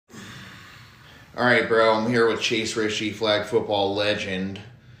All right, bro. I'm here with Chase Richey, flag football legend.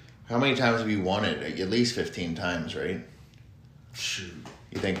 How many times have you won it? At least 15 times, right? Shoot.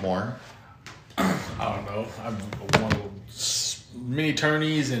 You think more? I don't know. I've won many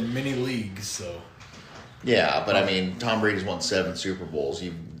tourneys and many leagues, so. Yeah, but I mean, Tom Brady's won 7 Super Bowls.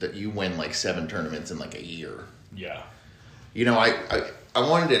 You win like 7 tournaments in like a year. Yeah. You know, I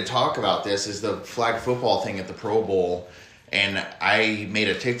wanted to talk about this is the flag football thing at the Pro Bowl, and I made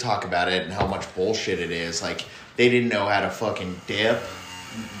a TikTok about it and how much bullshit it is. Like, they didn't know how to fucking dip.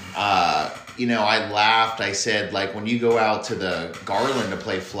 You know, I laughed. I said, like, when you go out to the Garland to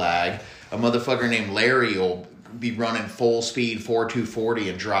play flag, a motherfucker named Larry will be running full speed 4.240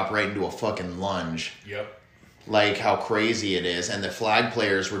 and drop right into a fucking lunge. Yep. Like, how crazy it is. And the flag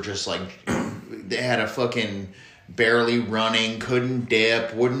players were just like, they had a fucking barely running, couldn't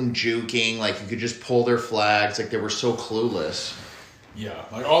dip, wouldn't juking. Like, you could just pull their flags. Like, they were so clueless. Yeah.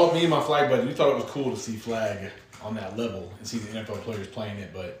 Like, all of me and my flag buddies, we thought it was cool to see flag on that level and see the NFL players playing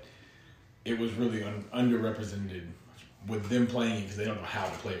it, but it was really underrepresented with them playing it because they don't know how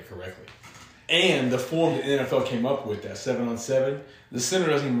to play it correctly. And the form the NFL came up with, that 7-on-7, the center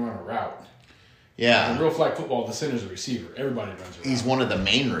doesn't even run a route. Yeah. In real flag football, the center's a receiver. Everybody runs a route. He's one of the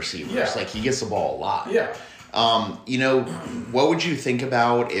main receivers. Yeah. Like, he gets the ball a lot. Yeah. You know, what would you think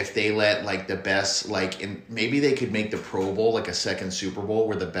about if they let, like, the best, like, maybe they could make the Pro Bowl, like, a second Super Bowl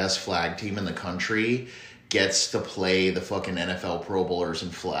where the best flag team in the country gets to play the fucking NFL Pro Bowlers in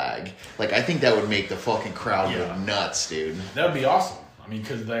flag. Like, I think that would make the fucking crowd go nuts, dude. That would be awesome. I mean,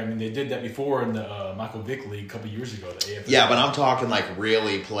 because they did that before in the Michael Vick League a couple years ago. The AFL. Yeah, but I'm talking, like,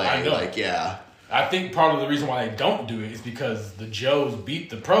 really play. I know. Like, yeah. I think part of the reason why they don't do it is because the Joes beat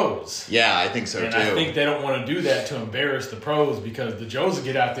the pros. Yeah, I think so, and too. I think they don't want to do that to embarrass the pros because the Joes will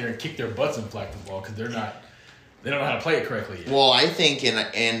get out there and kick their butts in flag football because they don't know how to play it correctly yet. Well, I think,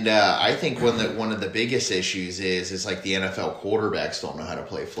 I think one of the biggest issues is like the NFL quarterbacks don't know how to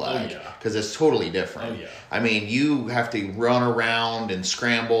play flag. Oh, yeah. Because it's totally different. Oh, yeah. I mean, you have to run around and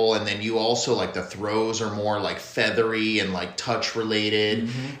scramble, and then you also, like, the throws are more, like, feathery and, like, touch related.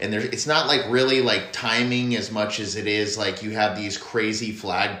 Mm-hmm. And it's not, like, really, like, timing as much as it is, like, you have these crazy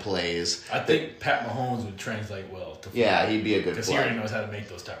flag plays. I think Pat Mahomes would translate well to flag. Yeah, he'd be a good because he flag. already knows how to make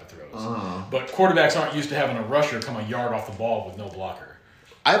those type of throws. Uh-huh. But quarterbacks aren't used to having a rusher come a yard off the ball with no blocker.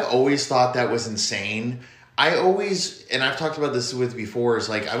 I've always thought that was insane. And I've talked about this with before, is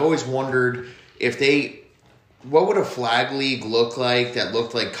like, I've always wondered what would a flag league look like that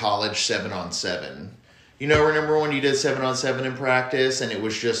looked like college 7-on-7? You know, remember when you did 7-on-7 in practice and it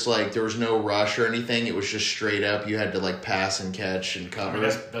was just like, there was no rush or anything? It was just straight up. You had to, like, pass and catch and cover. I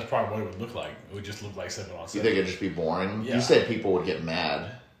mean, that's probably what it would look like. It would just look like 7-on-7. You think it'd just be boring? Yeah. You said people would get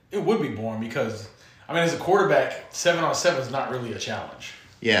mad. It would be boring because, I mean, as a quarterback, 7-on-7 is not really a challenge.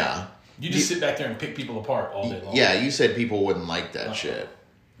 Yeah. You just sit back there and pick people apart all day long. Yeah, you said people wouldn't like that shit.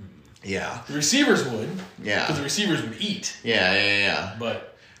 Yeah. The receivers would. Yeah. Because the receivers would eat. Yeah.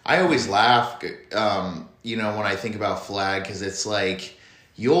 But I always laugh, you know, when I think about flag, because it's like,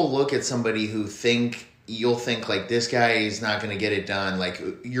 you'll look at somebody you'll think, like, this guy is not going to get it done. Like,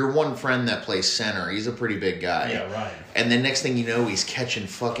 your one friend that plays center, he's a pretty big guy. yeah, right. And then next thing you know, he's catching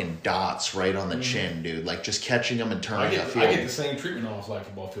fucking dots right on the chin, dude. Like, just catching them and turning I upfield. get the same treatment on a flag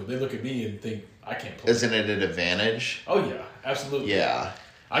football field. They look at me and think, I can't play. Isn't it an advantage? Oh, yeah. Absolutely. Yeah.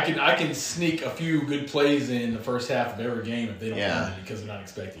 I can sneak a few good plays in the first half of every game if they don't Yeah. want it because they're not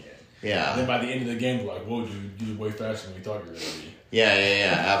expecting it. Yeah. And then by the end of the game, they're like, whoa, dude, you're way faster than we thought you were going to be.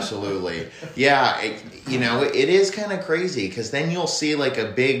 Yeah, absolutely. Yeah, it is kind of crazy because then you'll see, like,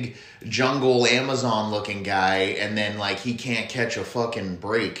 a big jungle Amazon-looking guy and then, like, he can't catch a fucking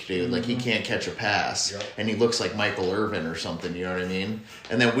break, dude. Mm-hmm. Like, he can't catch a pass. Yep. And he looks like Michael Irvin or something, you know what I mean?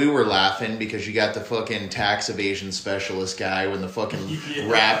 And then we were laughing because you got the fucking tax evasion specialist guy with the fucking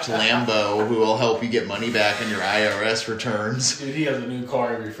wrapped Lambo who will help you get money back on your IRS returns. Dude, he has a new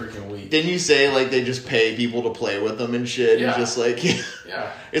car every freaking week. Didn't you say, like, they just pay people to play with them and shit? Yeah. And just, like...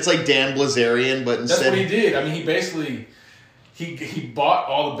 Yeah. It's like Dan Blazarian, but instead... That's what he did. I mean, he basically... He bought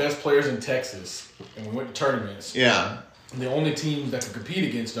all the best players in Texas, and we went to tournaments. Yeah. And the only teams that could compete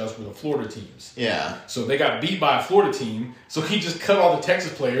against us were the Florida teams. Yeah. So they got beat by a Florida team, so he just cut all the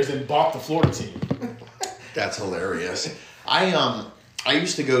Texas players and bought the Florida team. That's hilarious. I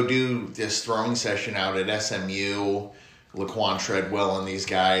used to go do this throwing session out at SMU, Laquan Treadwell and these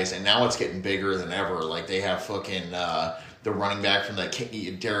guys, and now it's getting bigger than ever. Like, they have fucking... the running back from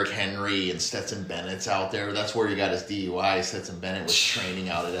Derrick Henry and Stetson Bennett's out there. That's where he got his DUI. Stetson Bennett was training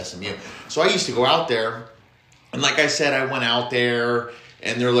out at SMU. So I used to go out there, and like I said, I went out there,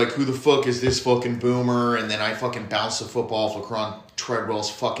 and they're like, who the fuck is this fucking boomer? And then I fucking bounced the football off Treadwell's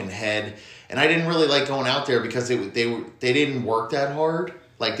fucking head. And I didn't really like going out there because they didn't work that hard.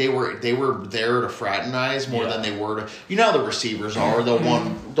 Like they were there to fraternize more than they were to. You know how the receivers are. They'll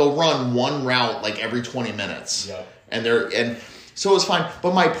run one route like every 20 minutes. Yep. And so it was fine.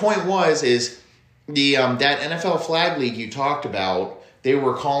 But my point is the that NFL flag league you talked about. They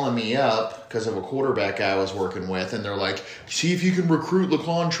were calling me up because of a quarterback I was working with, and they're like, see if you can recruit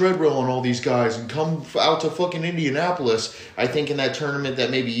Laquan Treadwell and all these guys and come out to fucking Indianapolis. I think in that tournament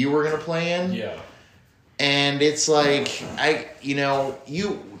that maybe you were going to play in. Yeah. And it's like,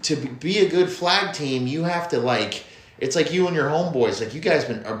 to be a good flag team, you have to like, it's like you and your homeboys, like you guys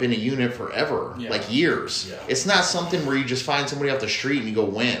have been a unit forever, like years. Yeah. It's not something where you just find somebody off the street and you go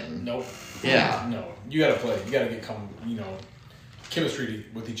win. Nope. Yeah. No. You got to play. You got to get chemistry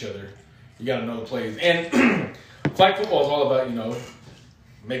with each other. You got to know the plays. And flag football is all about,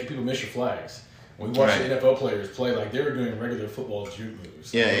 making people miss your flags. When we watch the NFL players play, like they were doing regular football juke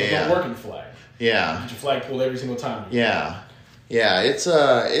moves. Yeah. Don't work in the flag. Yeah. Get your flag pulled every single time. Yeah. Yeah, it's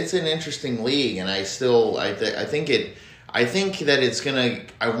an interesting league, and I think that it's gonna.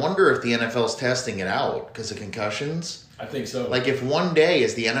 I wonder if the NFL's testing it out because of concussions. I think so. Like, if one day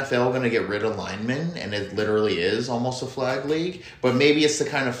is the NFL going to get rid of linemen, and it literally is almost a flag league, but maybe it's the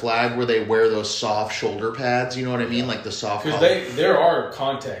kind of flag where they wear those soft shoulder pads, you know what I mean? Like the soft... Because there are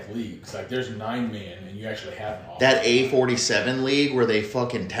contact leagues. Like, there's 9-man, and you actually have an offense. That A47 league where they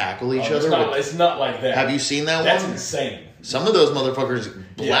fucking tackle each other? It's not like that. Have you seen that That's one? That's insane. Some of those motherfuckers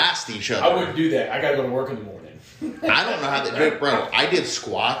blast each other. I wouldn't do that. I got to go to work in the morning. I don't know how they do it, bro. I did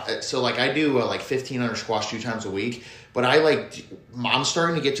squat. So, I do 1,500 squats 2 times a week. But I'm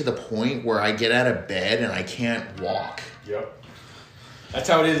starting to get to the point where I get out of bed and I can't walk. Yep. That's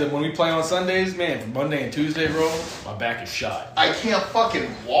how it is. And when we play on Sundays, man, from Monday and Tuesday, bro, my back is shot. I can't fucking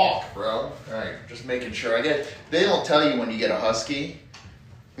walk, bro. All right, just making sure. They don't tell you when you get a husky.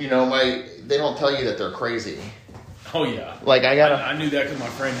 They don't tell you that they're crazy. Oh, yeah. I knew that because my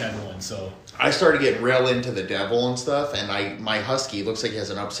friend had one, so. I started getting real into the devil and stuff, and my husky looks like he has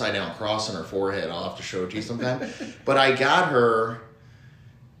an upside-down cross on her forehead. I'll have to show it to you sometime. But I got her,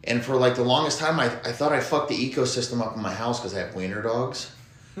 and for, the longest time, I thought I fucked the ecosystem up in my house because I have wiener dogs.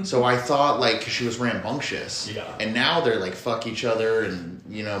 So I thought, cause she was rambunctious. Yeah. And now they're, fuck each other, and,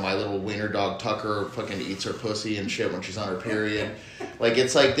 my little wiener dog Tucker fucking eats her pussy and shit when she's on her period.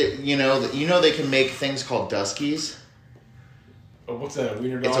 It's like, they can make things called Duskies. What's that, a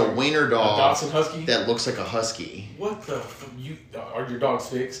wiener dog? It's a wiener dog. A Dachshund Husky? That looks like a husky. What the... Are your dogs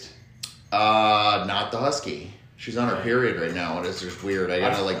fixed? Not the husky. She's on her period right now, and it's just weird. I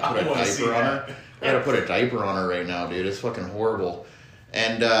gotta, put a diaper on her. I gotta put a diaper on her right now, dude. It's fucking horrible.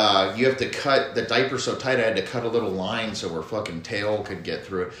 And you have to cut... The diaper's so tight, I had to cut a little line so her fucking tail could get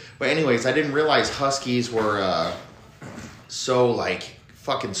through it. But anyways, I didn't realize huskies were so,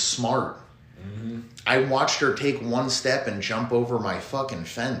 fucking smart. Mm-hmm. I watched her take one step and jump over my fucking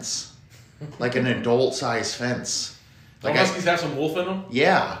fence. Like an adult-sized fence. Don't huskies have some wolf in them?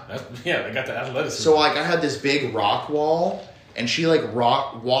 Yeah. They got the athleticism. So, I had this big rock wall, and she,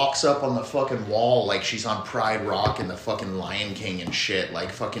 walks up on the fucking wall like she's on Pride Rock and the fucking Lion King and shit.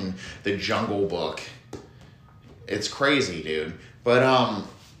 Like fucking the Jungle Book. It's crazy, dude. But, I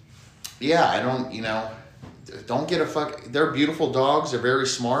don't, don't get a fuck... They're beautiful dogs. They're very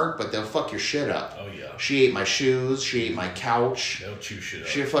smart, but they'll fuck your shit up. Oh, yeah. She ate my shoes. She ate my couch. They'll chew shit up.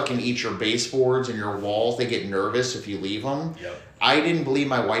 She'll fucking eat your baseboards and your walls. They get nervous if you leave them. Yep. I didn't believe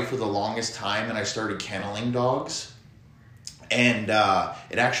my wife for the longest time, and I started kenneling dogs. And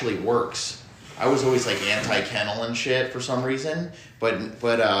it actually works. I was always, anti-kennel and shit for some reason. But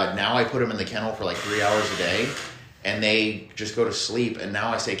now I put them in the kennel for, 3 hours a day. And they just go to sleep. And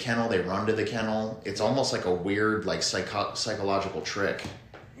now I say kennel, they run to the kennel. It's almost like a weird, psychological trick.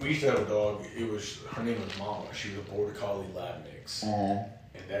 We used to have a dog. Her name was Mama. She was a Border Collie lab mix. Uh-huh.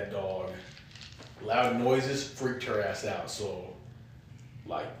 And that dog, loud noises freaked her ass out. So,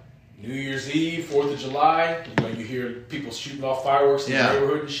 New Year's Eve, 4th of July, you hear people shooting off fireworks in the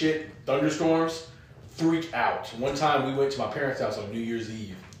neighborhood and shit, thunderstorms, freak out. One time we went to my parents' house on New Year's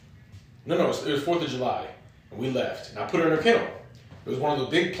Eve. No, it was 4th of July. And we left. And I put her in her kennel. It was one of those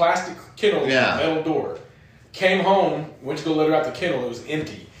big plastic kennels with a metal door. Came home, went to go let her out the kennel. It was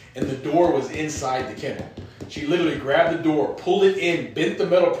empty. And the door was inside the kennel. She literally grabbed the door, pulled it in, bent the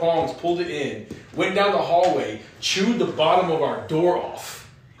metal prongs, pulled it in, went down the hallway, chewed the bottom of our door off,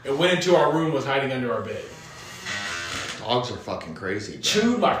 and went into our room, was hiding under our bed. Dogs are fucking crazy, bro.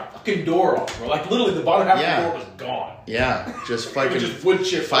 Chewed my fucking door off, bro. Like, literally, the bottom half of the door was gone. Yeah, just fucking just wood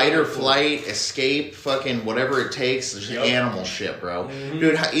chip fight or flight, escape, fucking whatever it takes. Just animal shit, bro. Mm-hmm.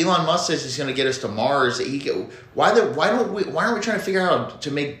 Dude, Elon Musk says he's gonna get us to Mars. Why aren't we trying to figure out how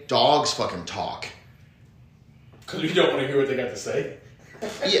to make dogs fucking talk? Because we don't want to hear what they got to say.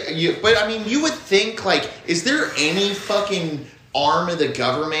 Yeah, but I mean, you would think, like, is there any fucking arm of the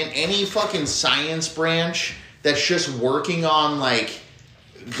government, any fucking science branch that's just working on, like,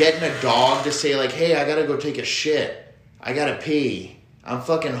 getting a dog to say, like, hey, I gotta go take a shit. I gotta pee. I'm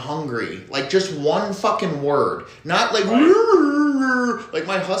fucking hungry. Like, just one fucking word. Not like, like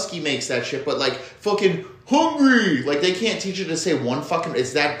my husky makes that shit, but like, fucking hungry. Like, they can't teach it to say one fucking,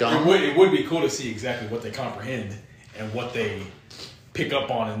 it's that dumb. It would be cool to see exactly what they comprehend and what they pick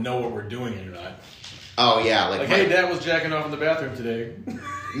up on and know what we're doing or not. Oh, yeah. Like hey, Dad was jacking off in the bathroom today.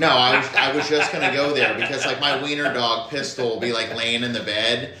 No, I was just going to go there because, like, my wiener dog, Pistol, will be, like, laying in the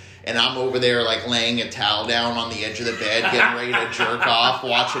bed, and I'm over there, like, laying a towel down on the edge of the bed, getting ready to jerk off,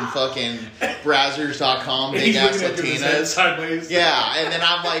 watching fucking Brazzers.com, big-ass Latinas. Sideways. Yeah, and then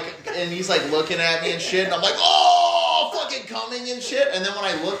I'm, like, and he's, like, looking at me and shit, and I'm like, oh, fucking coming and shit. And then when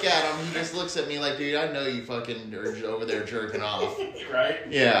I look at him, he just looks at me like, dude, I know you fucking are over there jerking off. Right?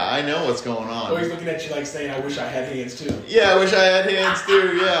 Yeah, I know what's going on. Oh, he's looking at you like saying, I wish I had hands too. Yeah, I wish I had hands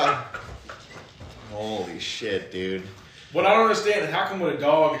too, yeah. Holy shit, dude. What I don't understand is how come when a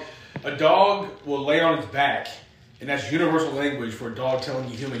dog will lay on its back, and that's universal language for a dog telling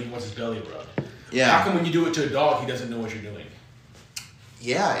you human he wants his belly rubbed. Yeah. How come when you do it to a dog, he doesn't know what you're doing?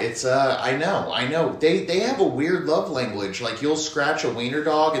 Yeah, it's, I know. They have a weird love language. Like, you'll scratch a wiener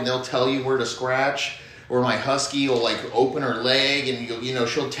dog, and they'll tell you where to scratch. Or my husky will, like, open her leg, and, you know,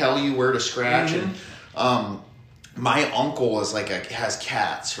 she'll tell you where to scratch. Mm-hmm. And, my uncle is, like, has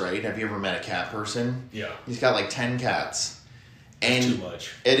cats, right? Have you ever met a cat person? Yeah. He's got, like, 10 cats. And too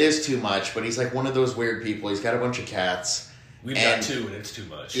much. It is too much, but he's, like, one of those weird people. He's got a bunch of cats. We've got 2, and it's too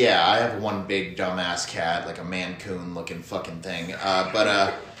much. Yeah, I have one big dumbass cat, like a Mancoon looking fucking thing.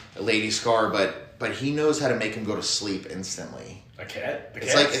 A lady scar, but he knows how to make him go to sleep instantly. A cat?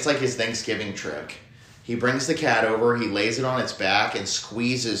 It's like his Thanksgiving trick. He brings the cat over, he lays it on its back and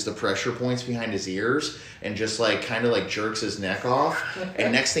squeezes the pressure points behind his ears and just like kind of like jerks his neck off.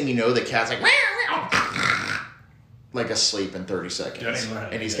 And next thing you know, the cat's like asleep in 30 seconds.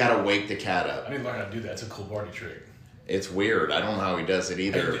 And he's got to wake the cat up. I didn't learn how to do that. It's a cool party trick. It's weird. I don't know how he does it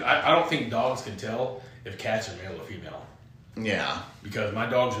either. I don't think dogs can tell if cats are male or female. Yeah. Because my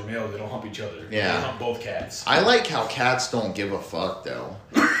dogs are male, they don't hump each other. Yeah. They hump both cats. I like how cats don't give a fuck, though.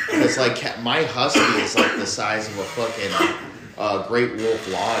 Because, like, my husky is, like, the size of a fucking Great Wolf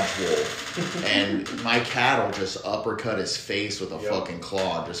Lodge wolf. And my cat will just uppercut his face with a fucking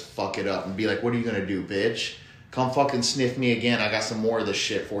claw, just fuck it up and be like, what are you going to do, bitch? Come fucking sniff me again. I got some more of this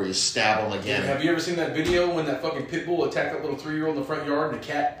shit for you. Stab him again. Have you ever seen that video when that fucking pit bull attacked that little 3-year-old in the front yard and the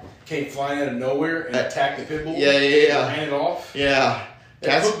cat came flying out of nowhere and attacked the pit bull? Yeah. Ran it off? Yeah.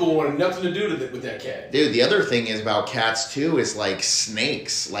 That pit bull wanted nothing to do with that cat. Dude, the other thing is about cats, too, is like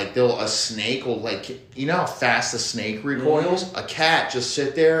snakes. Like, a snake will, like, you know how fast a snake recoils? Mm-hmm. A cat just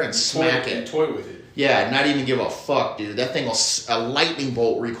sit there and smack it. And toy with it. Yeah, not even give a fuck, dude. That thing will, a lightning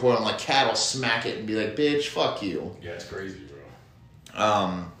bolt recoil and, like, cat will smack it and be like, bitch, fuck you. Yeah, it's crazy, bro.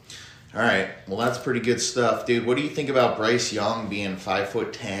 All right. Well, that's pretty good stuff, dude. What do you think about Bryce Young being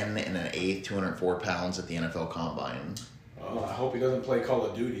 5'10" and an eighth, 204 pounds at the NFL Combine? Well, I hope he doesn't play Call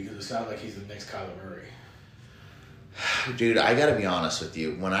of Duty because it sounds like he's the next Kyler Murray. Dude, I gotta be honest with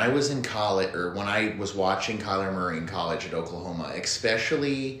you. When I was in college, or when I was watching Kyler Murray in college at Oklahoma,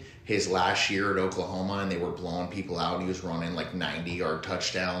 especially his last year at Oklahoma, and they were blowing people out, and he was running like 90-yard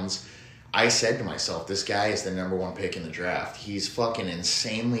touchdowns, I said to myself, this guy is the number 1 pick in the draft. He's fucking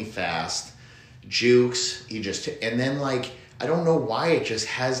insanely fast, jukes, and then like, I don't know why it just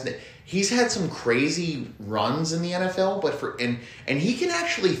hasn't. He's had some crazy runs in the NFL, but and he can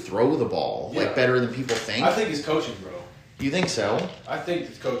actually throw the ball like better than people think. I think he's coaching, bro. You think so? I think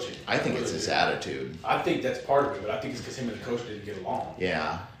it's coaching. I think it's his attitude. I think that's part of it, but I think it's because him and the coach didn't get along.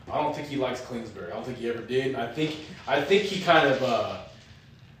 Yeah. I don't think he likes Kingsbury. I don't think he ever did. I think he kind of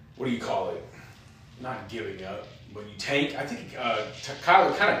what do you call it? Not giving up, but you tank. I think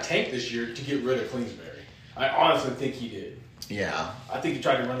Kyler kind of tanked this year to get rid of Kingsbury. I honestly think he did. Yeah. I think he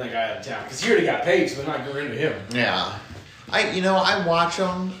tried to run that guy out of town because he already got paid, so they're not going into him. Yeah. I watch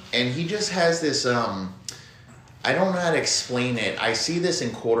him, and he just has this, I don't know how to explain it. I see this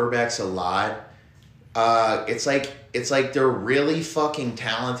in quarterbacks a lot. It's like they're really fucking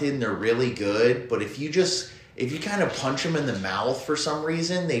talented and they're really good, but if you kind of punch them in the mouth for some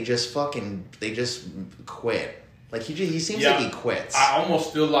reason, they just quit. Like, he seems like he quits. I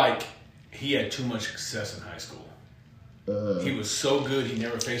almost feel like he had too much success in high school. He was so good, he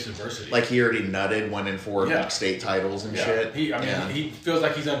never faced adversity. Like, he already nutted, won in 4 state titles and shit. He feels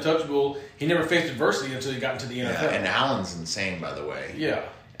like he's untouchable. He never faced adversity until he got into the NFL. Yeah, and Allen's insane, by the way. Yeah.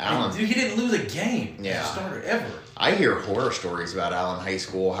 Allen, he didn't lose a game as a starter ever. I hear horror stories about Allen High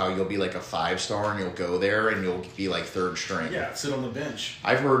School, how you'll be like a 5-star and you'll go there and you'll be like 3rd string. Yeah, sit on the bench.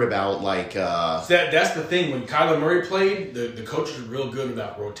 I've heard about like... that's the thing. When Kyler Murray played, the coaches were real good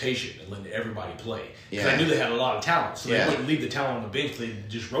about rotation and letting everybody play. Because I knew they had a lot of talent. So they wouldn't leave the talent on the bench. They'd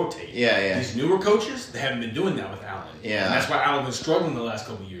just rotate. Yeah. These newer coaches, they haven't been doing that with Allen. Yeah. And that's why Allen's been struggling the last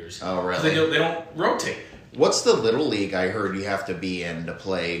couple of years. Oh, really? They don't rotate. What's the little league I heard you have to be in to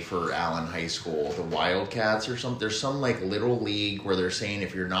play for Allen High School? The Wildcats or something? There's some like little league where they're saying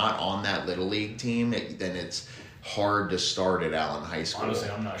if you're not on that little league team, then it's hard to start at Allen High School. Honestly,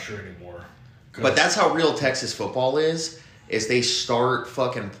 I'm not sure anymore. But that's how real Texas football is they start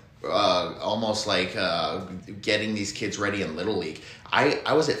fucking almost like getting these kids ready in little league.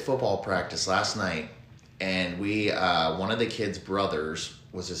 I was at football practice last night, and we one of the kids' brothers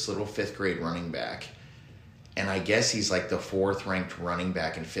was this little 5th grade running back. And I guess he's like the 4th ranked running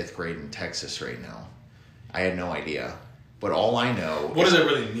back in 5th grade in Texas right now. I had no idea. But all I know... What does that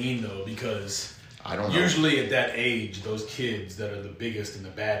really mean, though? Because I don't know. Usually at that age, those kids that are the biggest and the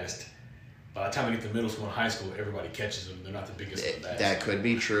baddest, by the time they get to middle school and high school, everybody catches them. They're not the biggest and the baddest. That could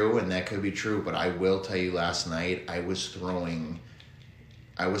be true, and that could be true. But I will tell you, last night, I was throwing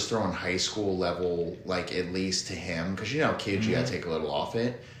high school level, like, at least to him. Because, you know, kids, you got to take a little off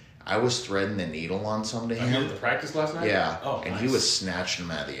it. I was threading the needle on some to him. You did the practice last night? Yeah. Oh, and nice. he was snatching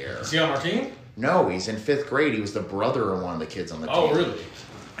them out of the air. Is he on our team? No, he's in 5th grade. He was the brother of one of the kids on the team. Oh, really?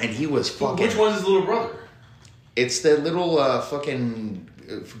 And he was fucking... Which one's his little brother? It's the little fucking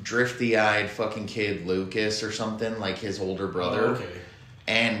drifty-eyed fucking kid, Lucas or something, like his older brother. Oh, okay.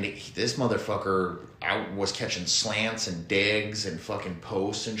 And this motherfucker was catching slants and digs and fucking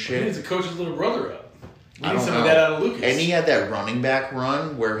posts and shit. He needs to coach his little brother up. We I need don't some know. of that out of Lucas. And he had that running back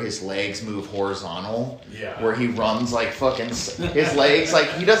run where his legs move horizontal. Yeah. Where he runs like fucking... His legs, like,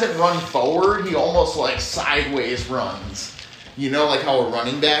 he doesn't run forward. He almost, like, sideways runs. You know, like how a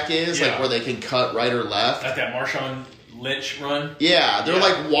running back is? Yeah. Like, where they can cut right or left. Like that Marshawn Lynch run? Yeah, they're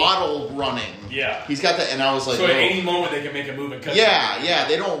like waddle running. Yeah. He's got that, and I was like... So at any moment they can make a move and cut. Yeah,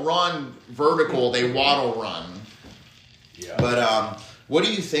 they don't run vertical, they waddle run. Yeah. But, what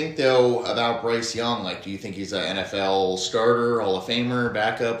do you think, though, about Bryce Young? Like, do you think he's an NFL starter, Hall of Famer,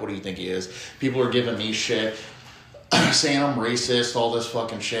 backup? What do you think he is? People are giving me shit, saying I'm racist, all this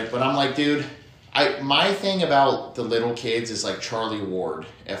fucking shit. But I'm like, dude, my thing about the little kids is like Charlie Ward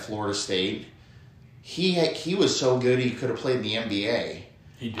at Florida State. He was so good he could have played in the NBA.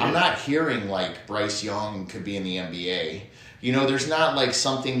 He did. I'm not hearing like Bryce Young could be in the NBA. You know, there's not like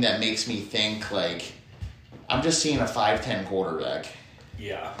something that makes me think like I'm just seeing a 5'10" quarterback.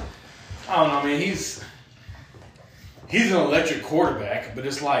 Yeah. I don't know. I mean, he's an electric quarterback, but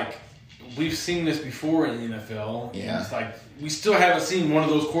it's like we've seen this before in the NFL. Yeah. And it's like we still haven't seen one of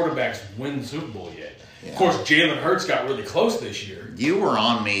those quarterbacks win the Super Bowl yet. Yeah. Of course, Jalen Hurts got really close this year. You were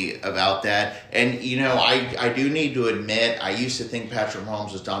on me about that. And, you know, I do need to admit, I used to think Patrick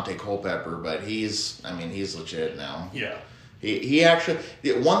Mahomes was Dante Culpepper, but he's legit now. Yeah. He actually,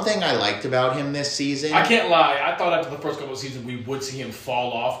 one thing I liked about him this season. I can't lie. I thought after the first couple of seasons we would see him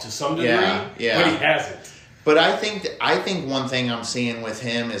fall off to some degree, Yeah. but he hasn't. But I think one thing I'm seeing with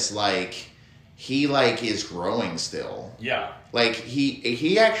him is like he like is growing still. Yeah. Like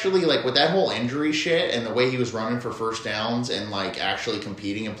he actually like with that whole injury shit and the way he was running for first downs and like actually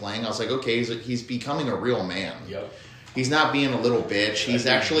competing and playing, I was like, okay, he's becoming a real man. Yep. He's not being a little bitch. He's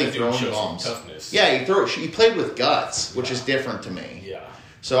actually throwing bombs. Toughness. Yeah, he played with guts, which is different to me. Yeah.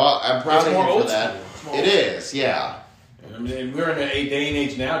 So I'm proud of him for that. It is. is, yeah. I mean, we're in a day and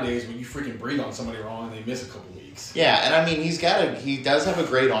age nowadays when you freaking breathe on somebody wrong and they miss a couple weeks. Yeah, and I mean he does have a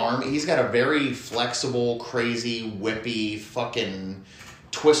great arm. He's got a very flexible, crazy, whippy, fucking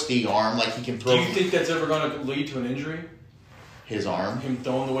twisty arm. Like he can throw. Do you think that's ever going to lead to an injury? His arm? Him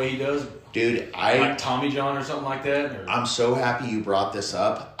throwing the way he does? Dude, like Tommy John or something like that? Or? I'm so happy you brought this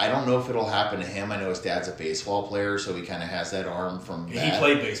up. I don't know if it'll happen to him. I know his dad's a baseball player, so he kind of has that arm from that. He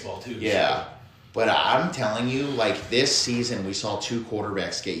played baseball, too. Yeah. So. But I'm telling you, like, this season, we saw 2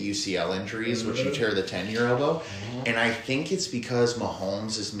 quarterbacks get UCL injuries, which you tear the 10-year elbow. Mm-hmm. And I think it's because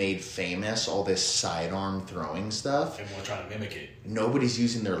Mahomes has made famous all this sidearm throwing stuff. Everyone trying to mimic it. Nobody's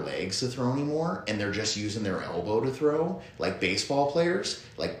using their legs to throw anymore, and they're just using their elbow to throw, like baseball players,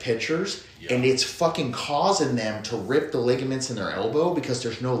 like pitchers. Yep. And it's fucking causing them to rip the ligaments in their elbow because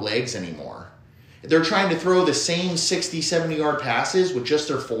there's no legs anymore. They're trying to throw the same 60, 70-yard passes with just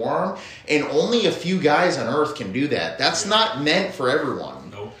their forearm, and only a few guys on earth can do that. That's not meant for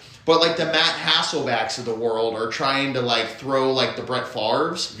everyone. Nope. But, like, the Matt Hasselbacks of the world are trying to, like, throw, like, the Brett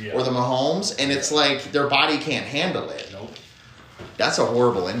Favres or the Mahomes, and it's like their body can't handle it. Nope. That's a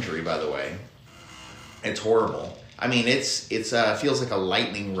horrible injury, by the way. It's horrible. I mean, it's feels like a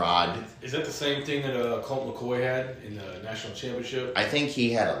lightning rod. Is that the same thing that Colt McCoy had in the national championship? I think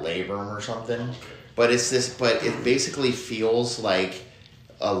he had a labrum or something. Okay. But it basically feels like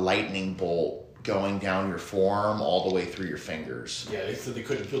a lightning bolt going down your forearm all the way through your fingers. Yeah, they said they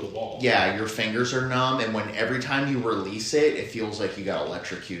couldn't feel the ball. Yeah, your fingers are numb, and every time you release it, it feels like you got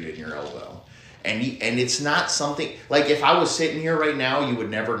electrocuted in your elbow. And it's not something, like if I was sitting here right now, you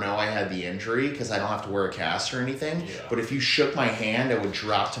would never know I had the injury because I don't have to wear a cast or anything. Yeah. But if you shook my hand, I would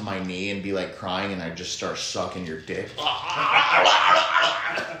drop to my knee and be like crying, and I'd just start sucking your dick.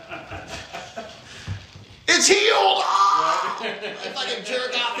 It's healed! I fucking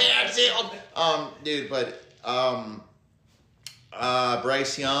jerk off there, it's healed! Dude, but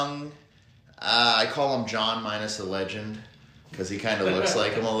Bryce Young, I call him John minus the legend because he kind of looks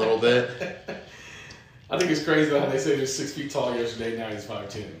like him a little bit. I think it's crazy how they say he was 6 feet tall yesterday. Now he's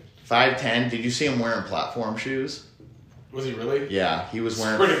 5'10". 5'10". Did you see him wearing platform shoes? Was he really? Yeah, he was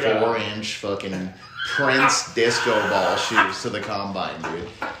wearing 4-inch fucking Prince disco ball shoes to the combine, dude.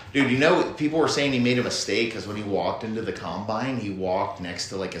 Dude, you know, people were saying he made a mistake because when he walked into the combine, he walked next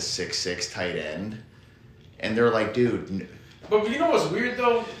to like a 6'6" tight end. And they're like, dude. But you know what's weird,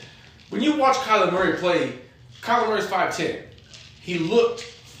 though? When you watch Kyler Murray play, Kyler Murray's 5'10". He looked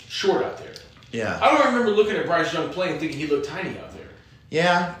short out there. Yeah. I don't remember looking at Bryce Young play and thinking he looked tiny out there.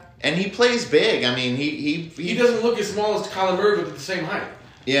 Yeah, and he plays big. I mean, he doesn't look as small as Kyler Murray, but at the same height.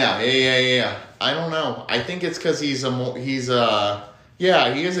 Yeah. I don't know. I think it's because he is a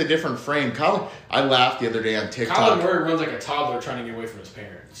different frame. I laughed the other day on TikTok. Kyler Murray runs like a toddler trying to get away from his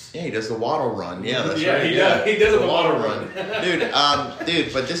parents. Yeah, he does the waddle run. Yeah, that's right. He does the waddle run.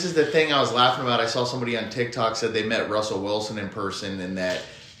 Dude, but this is the thing I was laughing about. I saw somebody on TikTok said they met Russell Wilson in person and that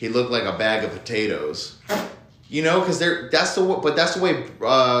he looked like a bag of potatoes. You know, because that's the way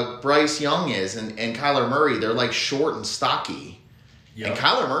Bryce Young is and Kyler Murray. They're like short and stocky. Yep. And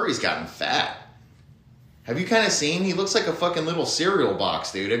Kyler Murray's gotten fat. Have you kind of seen? He looks like a fucking little cereal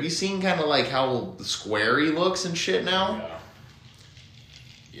box, dude. Have you seen kind of like how square he looks and shit now?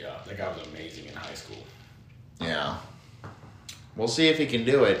 Yeah, that guy was amazing in high school. Yeah. We'll see if he can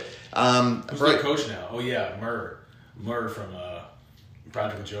do it. Who's the coach now? Oh, yeah, Murr from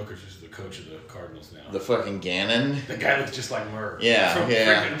Practical Jokers is the coach of the Cardinals now. The fucking Gannon? The guy looks just like Murr. Yeah, from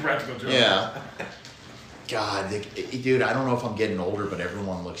freaking Practical Jokers. Yeah. God, dude, I don't know if I'm getting older, but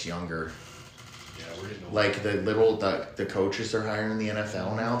everyone looks younger. Yeah, we're getting older. Like the coaches they're hiring in the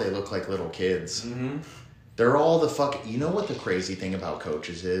NFL now, they look like little kids. Mm-hmm. They're all the fucking... You know what the crazy thing about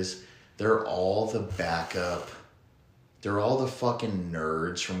coaches is? They're all the backup... They're all the fucking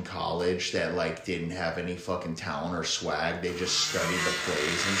nerds from college that, like, didn't have any fucking talent or swag. They just studied the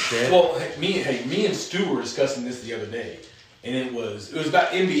plays and shit. Well, me and Stu were discussing this the other day, and it was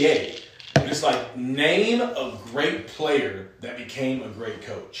about NBA. It's like, name a great player that became a great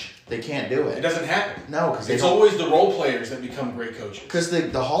coach. They can't do it. It doesn't happen. No, because it's always the role players that become great coaches. Because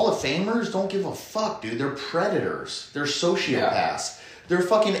the Hall of Famers don't give a fuck, dude. They're predators. They're sociopaths. Yeah. They're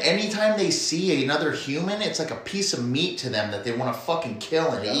fucking, anytime they see another human, it's like a piece of meat to them that they want to fucking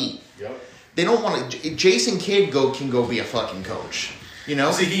kill and eat. Yep. They don't want to... Jason Kidd can go be a fucking coach. You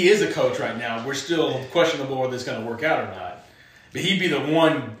know? See, he is a coach right now. We're still questionable whether it's going to work out or not. But he'd be the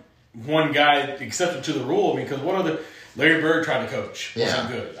one guy exception to the rule, because what other... Larry Bird tried to coach. Wasn't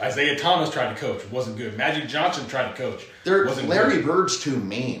good. Isaiah Thomas tried to coach. Wasn't good. Magic Johnson tried to coach. Wasn't Larry good. Bird's too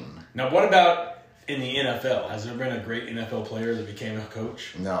mean. Now, what about... in the NFL, has there been a great NFL player that became a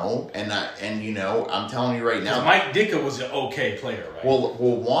coach? No, and you know, I'm telling you right now, Mike Ditka was an okay player, right? Well,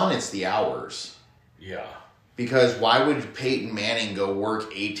 one, it's the hours. Yeah. Because why would Peyton Manning go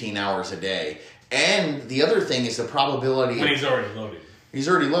work 18 hours a day? And the other thing is the probability when he's already loaded. He's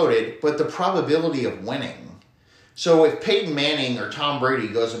already loaded, but the probability of winning. So if Peyton Manning or Tom Brady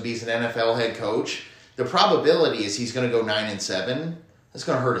goes and be an NFL head coach, the probability is he's going to go 9-7. That's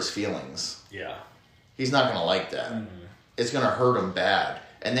going to hurt his feelings. Yeah. He's not going to like that. Mm-hmm. It's going to hurt him bad.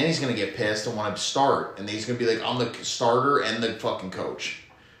 And then he's going to get pissed and want to start. And then he's going to be like, I'm the starter and the fucking coach.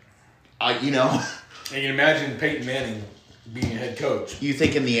 You know? And you can imagine Peyton Manning being a head coach. You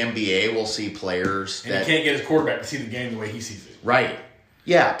think in the NBA we'll see players and he can't get his quarterback to see the game the way he sees it. Right.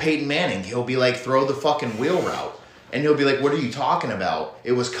 Yeah, Peyton Manning, he'll be like, throw the fucking wheel route. And he'll be like, what are you talking about?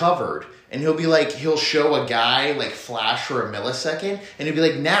 It was covered. And he'll be like, he'll show a guy like flash for a millisecond. And he'll be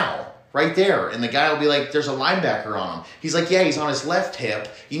like, now. Right there. And the guy will be like, there's a linebacker on him. He's like, yeah, he's on his left hip.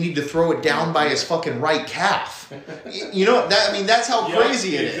 You need to throw it down by his fucking right calf. You know, that's how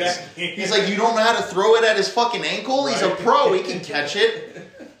crazy it is. He's like, you don't know how to throw it at his fucking ankle? He's a pro. He can catch it.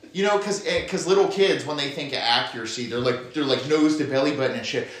 You know, because little kids, when they think of accuracy, they're like nose to belly button and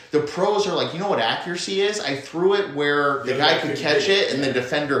shit. The pros are like, you know what accuracy is? I threw it where the guy could catch it and the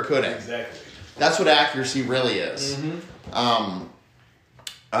defender couldn't. Exactly. That's what accuracy really is. Mm-hmm.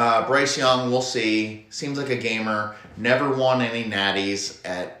 Bryce Young, we'll see. Seems like a gamer. Never won any natties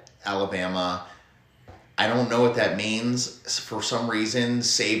at Alabama. I don't know what that means. For some reason,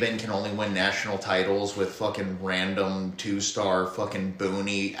 Saban can only win national titles with fucking random 2-star fucking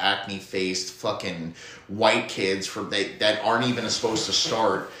boony, acne-faced fucking white kids that aren't even supposed to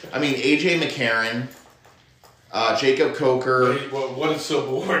start. I mean, A.J. McCarron, Jacob Coker. What is so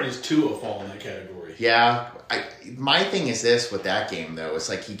boring is Tua fall in that category. Yeah. My thing is this with that game though. It's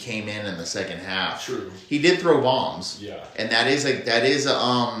like he came in the second half. True. He did throw bombs. Yeah. And that is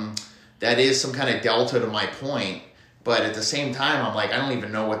some kind of delta to my point. But at the same time, I'm like, I don't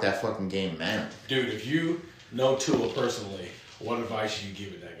even know what that fucking game meant. Dude, if you know Tua personally, what advice should you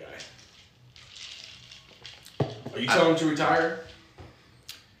give it that guy? Are you telling him to retire?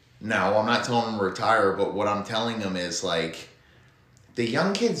 No, I'm not telling him to retire. But what I'm telling him is like, the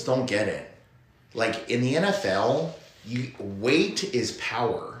young kids don't get it. Like, in the NFL, weight is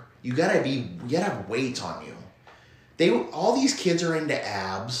power. You gotta have weight on you. All these kids are into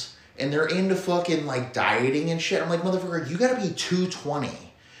abs, and they're into fucking, like, dieting and shit. I'm like, motherfucker, you gotta be 220.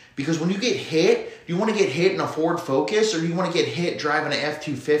 Because when you get hit, do you want to get hit in a Ford Focus, or do you want to get hit driving an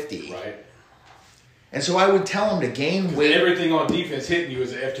F-250? Right. And so I would tell him to gain weight. Everything on defense hitting you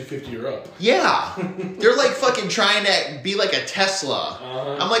is an F-250 or up. Yeah. They're like fucking trying to be like a Tesla.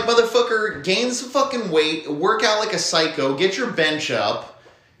 Uh-huh. I'm like, motherfucker, gain some fucking weight, work out like a psycho, get your bench up.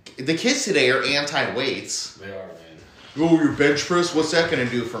 The kids today are anti-weights. They are, man. Oh, your bench press? What's that going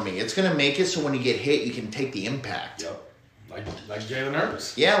to do for me? It's going to make it so when you get hit, you can take the impact. Yep. Like Jalen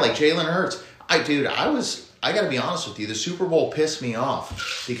Hurts. Yeah, like Jalen Hurts. I gotta be honest with you, the Super Bowl pissed me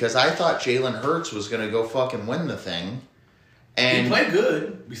off because I thought Jalen Hurts was gonna go fucking win the thing. And he played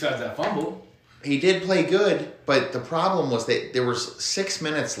good, besides that fumble. He did play good, but the problem was that there was 6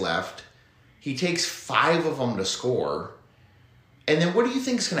 minutes left. He takes 5 of them to score. And then what do you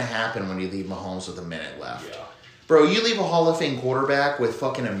think is gonna happen when you leave Mahomes with a minute left? Yeah. Bro, you leave a Hall of Fame quarterback with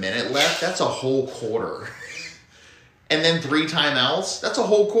fucking a minute left, that's a whole quarter. And then 3 timeouts, that's a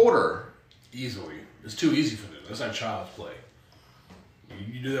whole quarter. Easily. It's too easy for them. That's not child's play.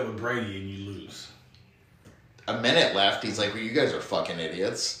 You do that with Brady and you lose. A minute left. He's like, well, you guys are fucking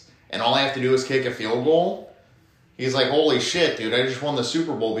idiots. And all I have to do is kick a field goal? He's like, holy shit, dude. I just won the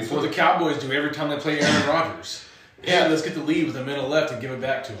Super Bowl before. That's what the Cowboys do every time they play Aaron Rodgers. Yeah, let's get the lead with a minute left and give it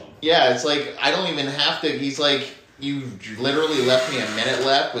back to him. Yeah, it's like, I don't even have to. He's like, you literally left me a minute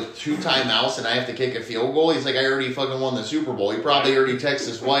left with 2 timeouts and I have to kick a field goal. He's like, I already fucking won the Super Bowl. He probably already texted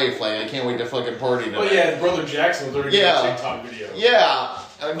his wife, like, I can't wait to fucking party tonight. Oh, yeah, his brother Jackson was already doing a TikTok video. Yeah.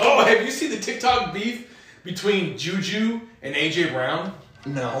 Oh, have you seen the TikTok beef between Juju and AJ Brown?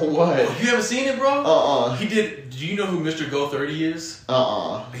 No, what? Oh, you haven't seen it, bro? Uh-uh. Do you know who Mr. Go 30 is?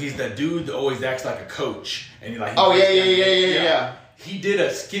 Uh-uh. He's that dude that always acts like a coach. And Yeah. He did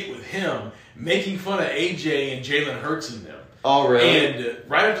a skit with him making fun of AJ and Jalen Hurts in them. Oh, really? And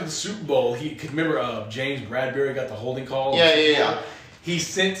right after the Super Bowl, he could remember James Bradbury got the holding call. Yeah. He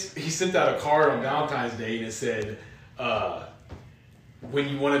sent out a card on Valentine's Day and it said, when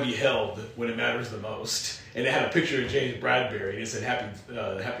you want to be held, when it matters the most. And it had a picture of James Bradbury and it said,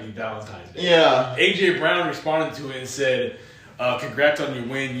 Happy Valentine's Day. Yeah. AJ Brown responded to it and said, congrats on your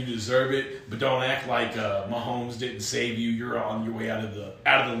win, you deserve it, but don't act like Mahomes didn't save you. You're on your way out of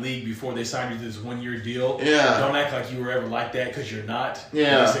the league before they signed you to this 1-year deal. Yeah. Don't act like you were ever like that because you're not.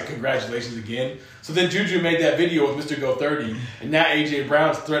 Yeah. And he said congratulations again. So then Juju made that video with Mr. Go 30, and now AJ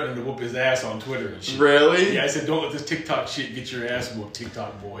Brown's threatening to whoop his ass on Twitter and shit. Really? Yeah, I said don't let this TikTok shit get your ass whooped,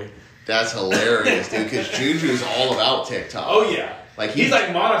 TikTok boy. That's hilarious, dude, because Juju's all about TikTok. Oh, yeah. Like he's like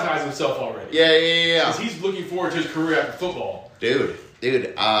monetized himself already. Yeah. Because he's looking forward to his career after football. Dude,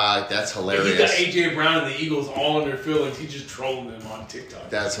 that's hilarious. He's got AJ Brown and the Eagles all in their feelings. He's just trolling them on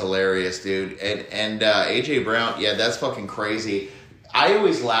TikTok. That's hilarious, dude. And AJ Brown, yeah, that's fucking crazy. I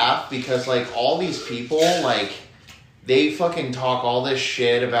always laugh because, like, all these people, like, they fucking talk all this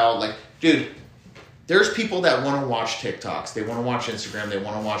shit about, like, dude, there's people that want to watch TikToks. They want to watch Instagram. They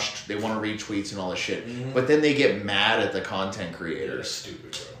want to read tweets and all this shit. Mm-hmm. But then they get mad at the content creators. They're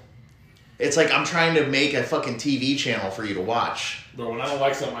stupid, bro. It's like I'm trying to make a fucking TV channel for you to watch. But when I don't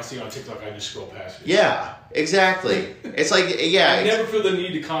like something I see on TikTok, I just scroll past it. Yeah, exactly. It's like, yeah. I never feel the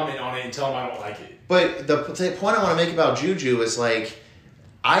need to comment on it and tell them I don't like it. But the point I want to make about Juju is like,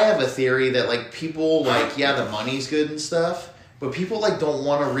 I have a theory that like people like, yeah, the money's good and stuff, but people like don't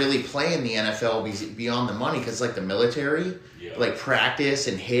want to really play in the NFL beyond the money because like the military, like practice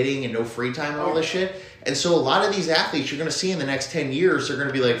and hitting and no free time and all this shit. And so a lot of these athletes you're going to see in the next 10 years, they're going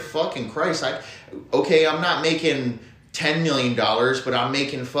to be like, fucking Christ, I'm not making $10 million, but I'm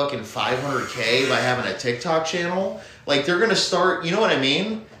making fucking $500K by having a TikTok channel. Like they're going to start, you know what I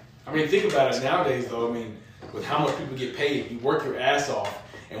mean? I mean, think about it nowadays though. I mean, with how much people get paid, you work your ass off.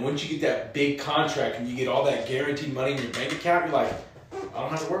 And once you get that big contract and you get all that guaranteed money in your bank account, you're like, I don't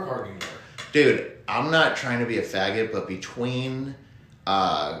have to work hard anymore. Dude, I'm not trying to be a faggot, but between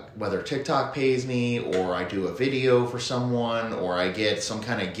whether TikTok pays me or I do a video for someone or I get some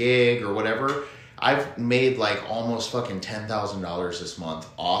kind of gig or whatever, I've made like almost fucking $10,000 this month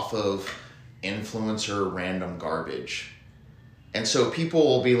off of influencer random garbage. And so people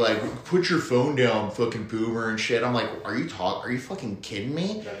will be like, put your phone down, fucking boomer and shit. I'm like, are you fucking kidding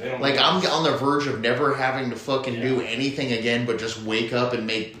me? Like, I'm on the verge of never having to fucking do anything again but just wake up and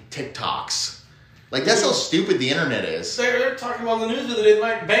make TikToks. Like, that's how stupid the internet is. They're talking about the news that they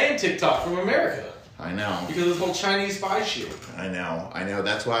might ban TikTok from America. I know. Because of this whole Chinese spy shit. I know.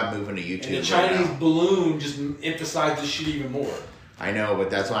 That's why I'm moving to YouTube. And the Chinese balloon just emphasized this shit even more. I know, but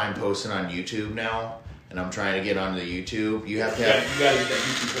that's why I'm posting on YouTube now. And I'm trying to get onto the YouTube. You have to have... You gotta get that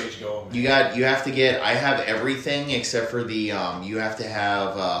YouTube page going. Man. You have to get... I have everything except for the... you have to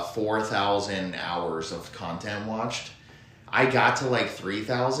have 4,000 hours of content watched. I got to like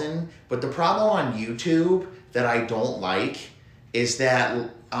 3,000. But the problem on YouTube that I don't like is that...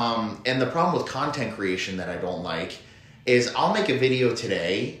 and the problem with content creation that I don't like is I'll make a video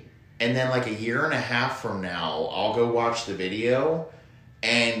today and then like a year and a half from now, I'll go watch the video...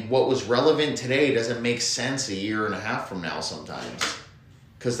 And what was relevant today doesn't make sense a year and a half from now sometimes.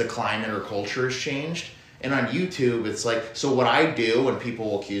 Because the climate or culture has changed. And on YouTube, it's like... So what I do, and people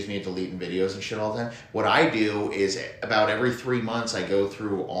will accuse me of deleting videos and shit all the time. What I do is about every 3 months, I go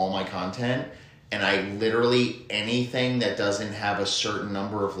through all my content. And I literally... Anything that doesn't have a certain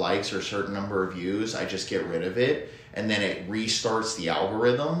number of likes or a certain number of views, I just get rid of it. And then it restarts the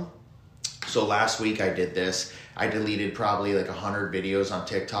algorithm. So last week I did this. I deleted probably like 100 videos on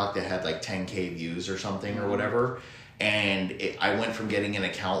TikTok that had like 10K views or something or whatever. And I went from getting an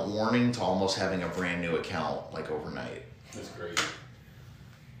account warning to almost having a brand new account like overnight. That's great.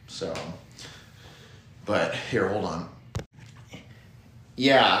 So, but here, hold on.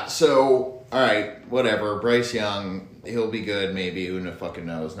 Yeah, so, all right, whatever. Bryce Young, he'll be good maybe. Who fucking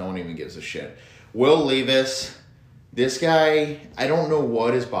knows? No one even gives a shit. Will Levis, this guy, I don't know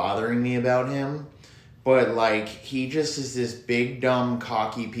what is bothering me about him. But, like, he just is this big, dumb,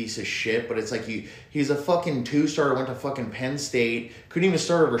 cocky piece of shit. But it's like he's a fucking two-star, went to fucking Penn State. Couldn't even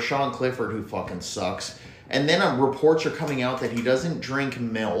start over Sean Clifford, who fucking sucks. And then reports are coming out that he doesn't drink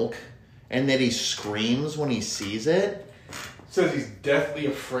milk. And that he screams when he sees it. Says he's deathly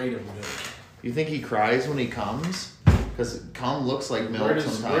afraid of milk. You think he cries when he comes? Because cum looks like milk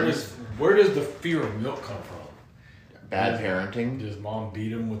sometimes. Where does the fear of milk come from? Bad parenting. Did his mom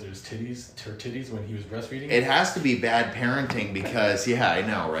beat him with her titties when he was breastfeeding? It has to be bad parenting because, yeah, I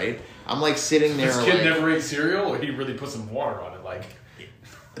know, right? I'm like sitting there. This kid never ate cereal, or he really put some water on it, like.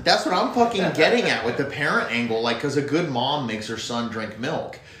 That's what I'm fucking getting at with the parent angle, like, because a good mom makes her son drink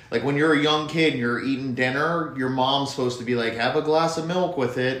milk. Like when you're a young kid and you're eating dinner, your mom's supposed to be like, have a glass of milk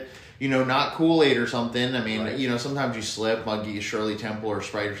with it. You know, not Kool-Aid or something. I mean, You know, sometimes you slip, might get you Shirley Temple or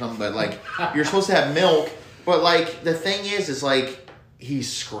Sprite or something, but like, you're supposed to have milk. But, like, the thing is like,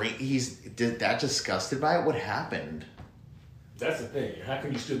 he's that disgusted by it? What happened? That's the thing. How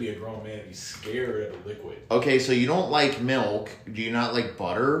can you still be a grown man and be scared of a liquid? Okay, so you don't like milk. Do you not like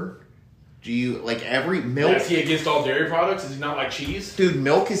butter? Do you, like, every milk? Is he against all dairy products? Does he not like cheese? Dude,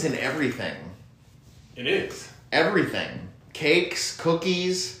 milk is in everything. It is. Everything. Cakes,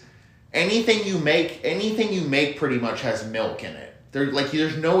 cookies, anything you make pretty much has milk in it.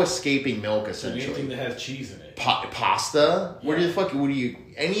 There's no escaping milk, essentially. Anything that has cheese in it. Pasta? Yeah.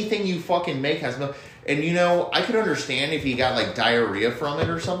 Anything you fucking make has milk. And, you know, I could understand if he got, like, diarrhea from it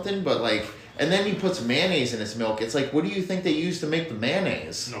or something, but, like, and then he puts mayonnaise in his milk. It's like, what do you think they use to make the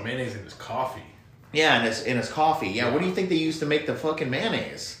mayonnaise? No, mayonnaise in his coffee. Yeah, in his coffee. Yeah, what do you think they use to make the fucking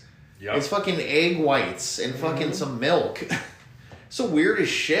mayonnaise? Yep. It's fucking egg whites and fucking some milk. So weird as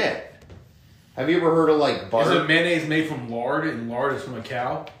shit. Have you ever heard of, like, butter? Is it mayonnaise made from lard, and lard is from a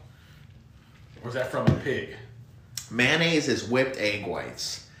cow? Or is that from a pig? Mayonnaise is whipped egg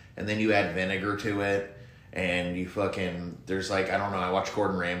whites. and then you add vinegar to it, and you fucking, there's like, I don't know, I watched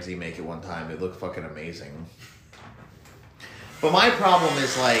Gordon Ramsay make it one time. It looked fucking amazing. But my problem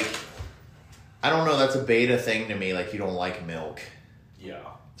is like, I don't know, that's a beta thing to me, like you don't like milk. Yeah.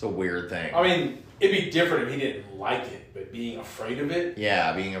 It's a weird thing. I mean, it'd be different if he didn't like it, but being afraid of it.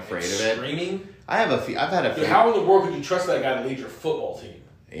 Yeah, being afraid of it. Screaming. I've had a few. Dude, how in the world could you trust that guy to lead your football team?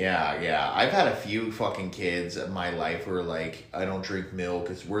 Yeah. I've had a few fucking kids in my life who are like, I don't drink milk.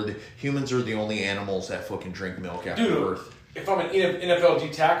 Humans are the only animals that fucking drink milk after birth. If I'm an NFL D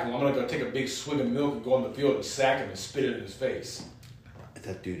tackle, I'm gonna go take a big swig of milk and go on the field and sack him and spit it in his face.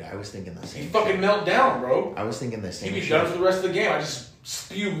 Dude, I was thinking the same. He'd fucking melt down, bro. I was thinking the same. He'd be done for the rest of the game. I just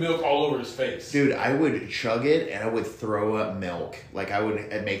spew milk all over his face. Dude, I would chug it and I would throw up milk. Like I would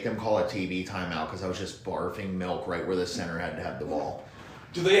make them call a TV timeout because I was just barfing milk right where the center had to have the ball.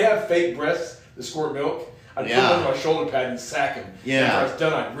 Do they have fake breasts that squirt milk? I'd put it on my shoulder pad and sack him. Yeah. And after I was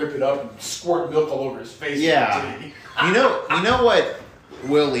done, I'd rip it up and squirt milk all over his face. Yeah. You know what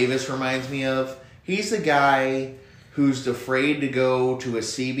Will Levis reminds me of? He's the guy who's afraid to go to a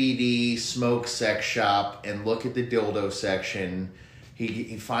CBD smoke sex shop and look at the dildo section.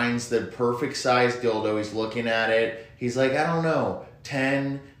 He finds the perfect size dildo. He's looking at it. He's like, I don't know,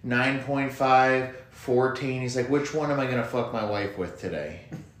 10, 9.5, 14. He's like, which one am I going to fuck my wife with today?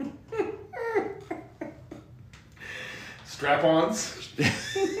 Strap-ons.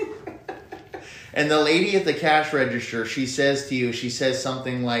 And the lady at the cash register, she says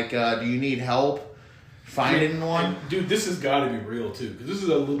something like, do you need help finding one? And, dude, this has got to be real, too, because this is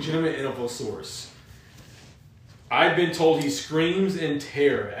a legitimate NFL source. I've been told he screams in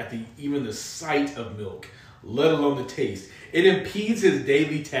terror at even the sight of milk, let alone the taste. It impedes his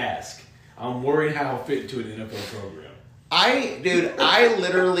daily task. I'm worried how he'll fit into an NFL program. I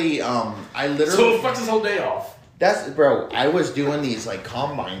literally So it fucks his whole day off. I was doing these like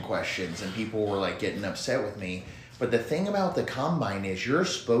combine questions and people were like getting upset with me. But the thing about the combine is you're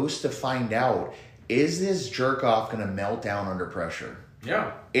supposed to find out, is this jerk off going to melt down under pressure?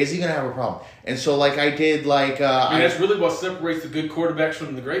 Yeah. Is he going to have a problem? And so like I did like... that's really what separates the good quarterbacks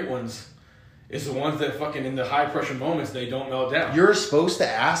from the great ones. Is the ones that fucking in the high pressure moments, they don't melt down. You're supposed to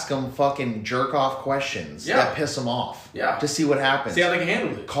ask them fucking jerk off questions that piss them off. Yeah. To see what happens. See how they can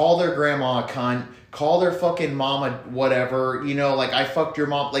handle it. Call their grandma a cunt. Call their fucking mama whatever. You know, like I fucked your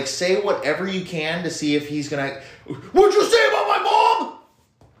mom. Like say whatever you can to see if he's going to... What'd you say about my mom?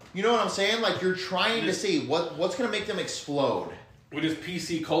 You know what I'm saying? Like you're trying to see what's going to make them explode. With this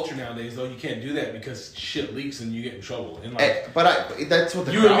PC culture nowadays, though, you can't do that because shit leaks and you get in trouble. And that's what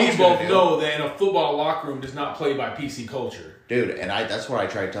the you and me both know that in a football locker room does not play by PC culture. Dude, and that's what I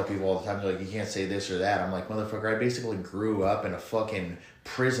try to tell people all the time. They're like, you can't say this or that. I'm like, motherfucker, I basically grew up in a fucking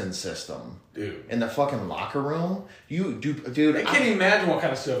prison system. Dude. In the fucking locker room. Dude. I can't imagine what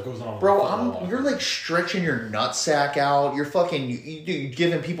kind of stuff goes on. Bro, you're like stretching your nutsack out. You're fucking, you're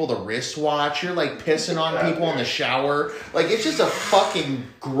giving people the wristwatch. You're like pissing on people in the shower. Like, it's just a fucking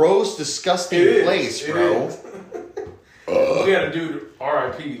gross, disgusting place, bro. We had a dude,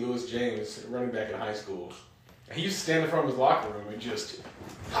 R.I.P. Lewis James, running back in high school. He used to stand in front of his locker room and just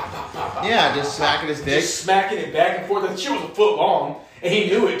pop. Yeah, just smacking his dick. Just smacking it back and forth. That shit was a foot long, and he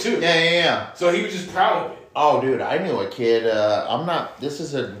knew it too. Yeah. So he was just proud of it. Oh, dude, I knew a kid. This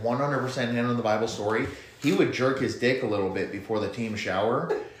is a 100% hand on the Bible story. He would jerk his dick a little bit before the team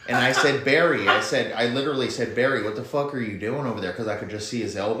shower. And I said, Barry, I literally said, Barry, what the fuck are you doing over there? Because I could just see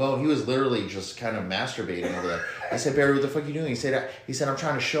his elbow. He was literally just kind of masturbating over there. I said, Barry, what the fuck are you doing? He said, I'm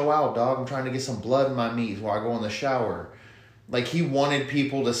trying to show out, dog. I'm trying to get some blood in my meat while I go in the shower. Like, he wanted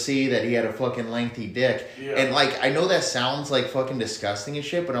people to see that he had a fucking lengthy dick. Yeah. And, like, I know that sounds like fucking disgusting and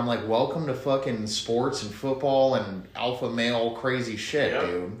shit, but I'm like, welcome to fucking sports and football and alpha male crazy shit,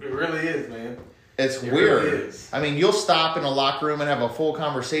 dude. It really is, man. It's weird. Really is. I mean, you'll stop in a locker room and have a full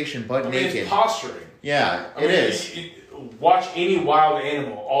conversation naked. It's posturing. Yeah, it is. Watch any wild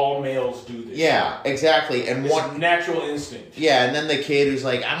animal. All males do this. Yeah, exactly. And it's a natural instinct. Yeah, and then the kid who's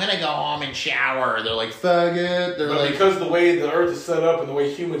like, I'm going to go home and shower. They're like, fuck it. Because the way the earth is set up and the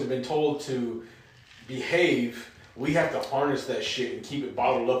way humans have been told to behave, we have to harness that shit and keep it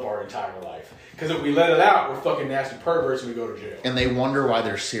bottled up our entire life. Because if we let it out, we're fucking nasty perverts and we go to jail. And they wonder why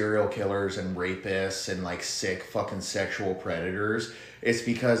they're serial killers and rapists and like sick fucking sexual predators. It's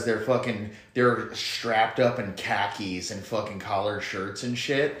because they're strapped up in khakis and fucking collared shirts and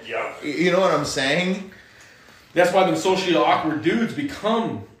shit. Yep. You know what I'm saying? That's why the socially awkward dudes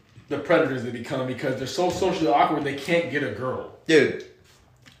become the predators they become, because they're so socially awkward they can't get a girl. Dude,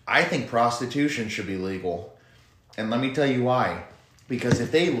 I think prostitution should be legal. And let me tell you why. Because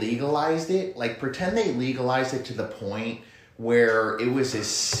if they legalized it, like pretend they legalized it to the point where it was as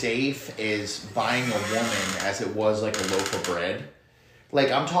safe as buying a woman as it was like a loaf of bread.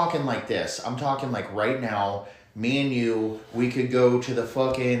 Like, I'm talking like this. I'm talking like right now, me and you, we could go to the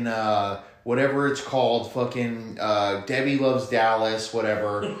fucking, whatever it's called, fucking Debbie Loves Dallas,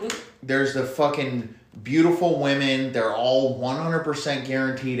 whatever. There's the fucking beautiful women. They're all 100%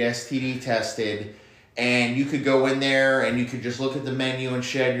 guaranteed STD tested. And you could go in there and you could just look at the menu and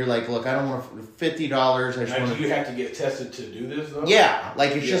shit. You're like, look, I don't want $50. I just want to... Do you have to get tested to do this, though? Yeah.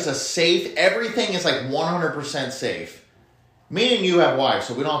 Like, it's just a safe... Everything is, like, 100% safe. Me and you have wives,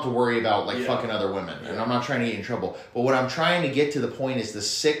 so we don't have to worry about, like, fucking other women. Yeah. And I'm not trying to get in trouble. But what I'm trying to get to the point is the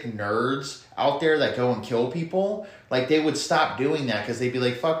sick nerds out there that go and kill people, like, they would stop doing that because they'd be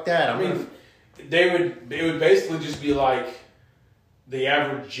like, fuck that. It would basically just be like the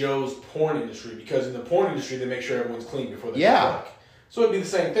average Joe's porn industry, because in the porn industry they make sure everyone's clean before they fuck. So it'd be the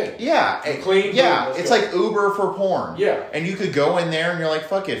same thing. Yeah. Clean. Yeah. It's like Uber for porn. Yeah. And you could go in there and you're like,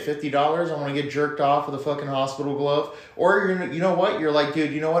 fuck it, $50, I want to get jerked off with a fucking hospital glove. Or, you know what? You're like,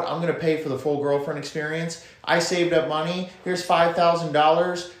 dude, you know what? I'm going to pay for the full girlfriend experience. I saved up money. Here's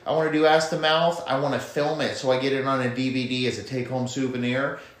 $5,000. I want to do ass to mouth. I want to film it so I get it on a DVD as a take-home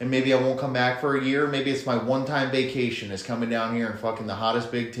souvenir. And maybe I won't come back for a year. Maybe it's my one-time vacation is coming down here and fucking the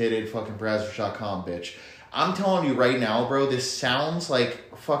hottest big-titted fucking Brazzers.com bitch. I'm telling you right now, bro, this sounds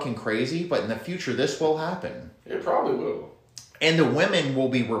like fucking crazy, but in the future, this will happen. It probably will. And the women will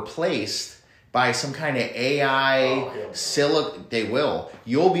be replaced by some kind of AI They will.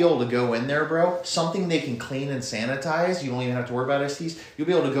 You'll be able to go in there, bro. Something they can clean and sanitize. You don't even have to worry about STs. You'll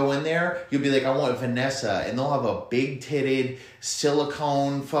be able to go in there. You'll be like, I want Vanessa. And they'll have a big-titted,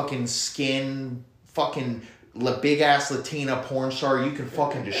 silicone fucking skin fucking... big-ass Latina porn star you can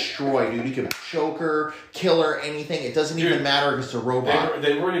fucking destroy, dude. You can choke her, kill her, anything. It doesn't even matter if it's a robot.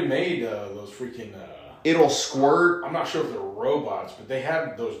 They've already made those freaking... It'll squirt. I'm not sure if they're robots, but they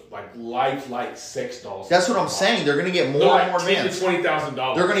have those, like, lifelike sex dolls. That's what I'm saying. They're going to get more and more advanced. $10,000 to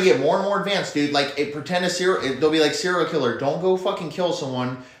 $20,000. They're going to get more and more advanced, dude. Like, they'll be like, serial killer. Don't go fucking kill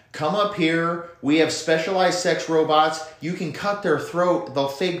someone. Come up here. We have specialized sex robots. You can cut their throat. They'll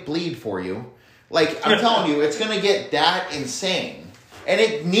fake bleed for you. Like, I'm telling you, it's going to get that insane. And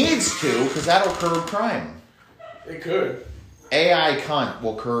it needs to, because that'll curb crime. It could. AI cunt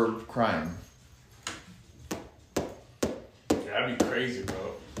will curb crime. That'd be crazy,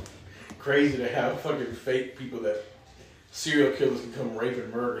 bro. Crazy to have fucking fake people that serial killers can come rape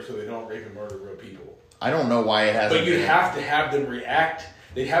and murder so they don't rape and murder real people. I don't know why it hasn't. But you'd have to have them react.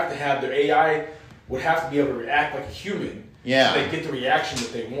 They'd have to have their AI would have to be able to react like a human. Yeah. So they get the reaction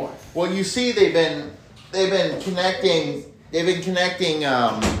that they want. Well, you see, they've been connecting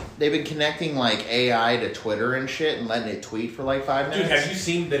like AI to Twitter and shit and letting it tweet for like 5 minutes. Dude, have you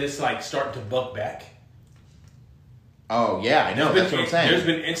seen that it's like starting to buck back? Oh yeah, I know. That's what I'm saying. There's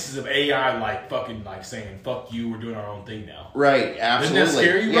been instances of AI like fucking like saying "fuck you," we're doing our own thing now. Right, absolutely. Isn't that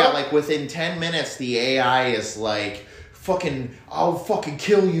scary, bro? Yeah, like within 10 minutes, the AI is like, "Fucking, I'll fucking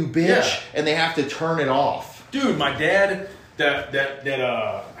kill you, bitch," and they have to turn it off. Dude, my dad,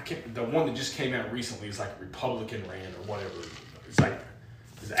 I can't, the one that just came out recently is like Republican Rand or whatever. It's like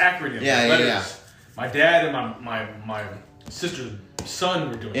it's acronym. Yeah. My dad and my sister's son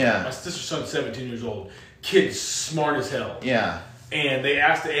were doing it. My sister's son's 17 years old. Kid's smart as hell. Yeah. And they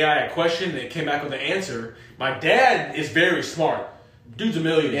asked the AI a question, and it came back with the answer. My dad is very smart. Dude's a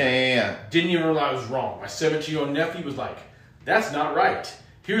millionaire. Yeah. Didn't even realize I was wrong. My 17-year-old nephew was like, that's not right.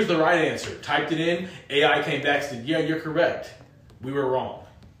 Here's the right answer. Typed it in. AI came back and said, yeah, you're correct. We were wrong.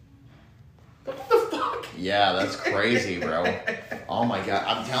 What the fuck? Yeah, that's crazy, bro. Oh my god.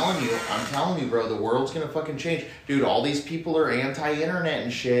 I'm telling you, bro, the world's gonna fucking change. Dude, all these people are anti-internet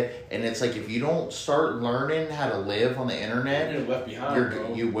and shit, and it's like if you don't start learning how to live on the internet, you're left behind,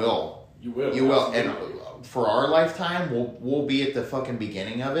 bro. You will. You will. You will. And for our lifetime, we'll be at the fucking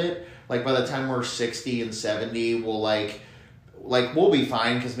beginning of it. Like by the time we're 60 and 70, we'll like we'll be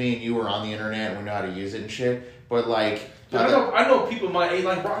fine because me and you are on the internet and we know how to use it and shit. But like, dude, I know people my age,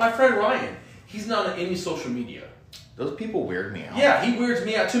 like my friend Ryan. He's not on any social media. Those people weird me out. Yeah, he weirds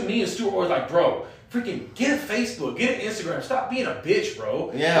me out too. Me and Stuart were like, bro, freaking get a Facebook, get an Instagram. Stop being a bitch,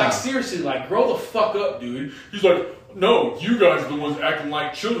 bro. Yeah. Like, seriously, like, grow the fuck up, dude. He's like, no, you guys are the ones acting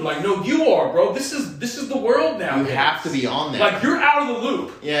like children. Like, no, you are, bro. This is the world now. You have to be on there. Like, you're out of the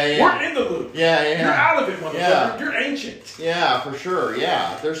loop. Yeah. We're in the loop. Yeah. You're out of it, motherfucker. Yeah. You're ancient. Yeah, for sure.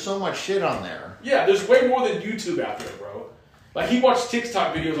 Yeah. There's so much shit on there. Yeah, there's way more than YouTube out there, bro. Like, he watched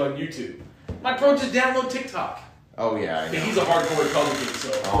TikTok videos on YouTube. My bro just download TikTok. Oh, yeah, I know. He's a hardcore Republican,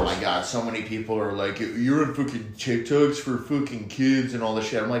 so... Oh, my God. So many people are like, you're on fucking TikToks for fucking kids and all this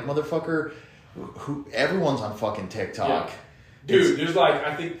shit. I'm like, motherfucker, Everyone's on fucking TikTok. Yeah. Dude, there's like,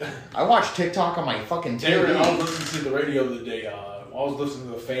 I think... I watch TikTok on my fucking TV. I was listening to the radio the other day. I was listening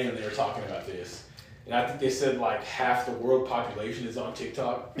to the fan and they were talking about this. And I think they said like half the world population is on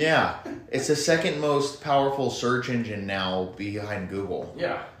TikTok. Yeah. It's the second most powerful search engine now behind Google.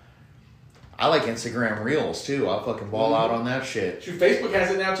 Yeah. I like Instagram Reels too. I'll fucking ball out on that shit. Shoot, Facebook has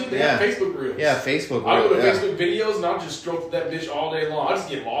it now too. They have Facebook Reels. Yeah, Facebook Reels. I'll go to Facebook videos and I'll just scroll through that bitch all day long. I just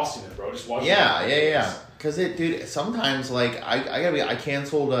get lost in it, bro. Just watching. Yeah. Because dude, sometimes like I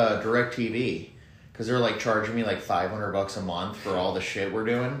canceled DirecTV because they're like charging me like $500 a month for all the shit we're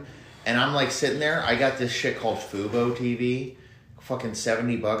doing, and I'm like sitting there. I got this shit called Fubo TV, fucking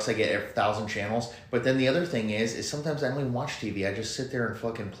 $70. I get 1,000 channels. But then the other thing is sometimes I don't even watch TV. I just sit there and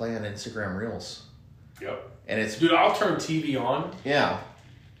fucking play on Instagram Reels. Yep. And it's dude, I'll turn TV on. Yeah.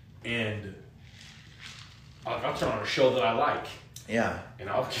 And I'll turn on a show that I like. Yeah. And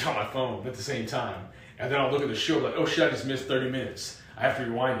I'll get on my phone at the same time. And then I'll look at the show like, oh shit, I just missed 30 minutes. I have to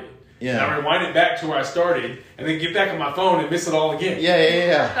rewind it. Yeah. And I rewind it back to where I started and then get back on my phone and miss it all again.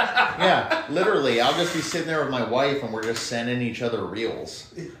 Yeah. Literally, I'll just be sitting there with my wife and we're just sending each other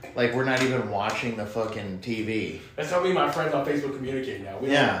reels. Like, we're not even watching the fucking TV. That's how me and my friends on Facebook communicate now. We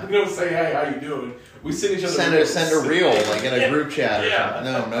don't say, hey, how you doing? We send each other reels. Send a reel, like in a group chat or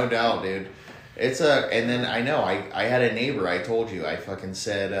something. No doubt, dude. And then I know, I had a neighbor, I told you, I fucking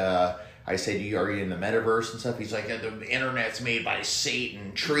said, I said, are you in the metaverse and stuff? He's like, the internet's made by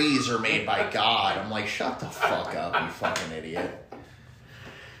Satan. Trees are made by God. I'm like, shut the fuck up, you fucking idiot.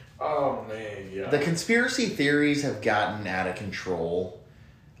 Oh, man, yeah. The conspiracy theories have gotten out of control.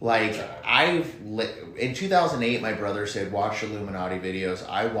 Like, in 2008, my brother said, watch Illuminati videos.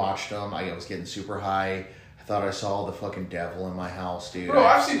 I watched them. I was getting super high. I thought I saw the fucking devil in my house, dude. Bro,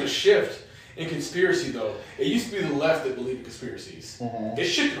 I've seen a shift in conspiracy, though. It used to be the left that believed in conspiracies. Mm-hmm. It's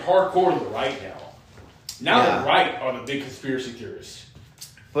shifted hardcore to the right now. Now the right are the big conspiracy theorists.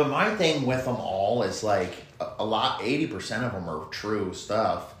 But my thing with them all is like, 80% of them are true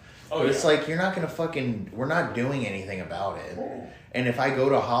stuff. But it's like, you're not going to we're not doing anything about it. Oh. And if I go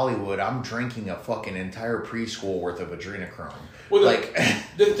to Hollywood, I'm drinking a fucking entire preschool worth of adrenochrome. Well,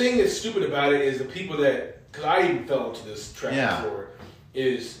 the thing that's stupid about it is the people that, because I even fell into this trap before,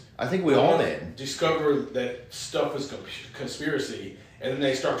 is... I think we all did. Discover that stuff is conspiracy, and then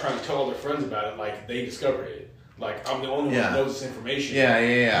they start trying to tell all their friends about it like they discovered it. Like, I'm the only one who knows this information.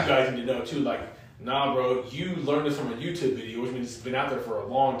 Yeah. You guys need to know, too. Like, nah, bro, you learned this from a YouTube video, which means it's been out there for a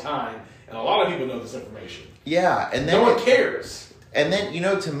long time, and a lot of people know this information. Yeah, and then... No one cares. And then,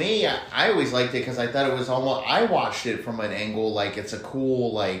 to me, I always liked it because I thought it was almost... I watched it from an angle like it's a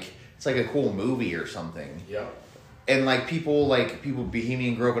cool, it's like a cool movie or something. Yeah. And people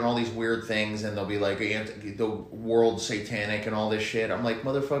Bohemian Grove and all these weird things, and they'll be like, the world's satanic and all this shit. I'm like,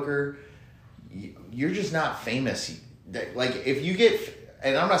 motherfucker, you're just not famous. Like, if you get,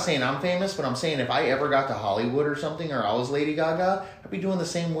 and I'm not saying I'm famous, but I'm saying if I ever got to Hollywood or something, or I was Lady Gaga, I'd be doing the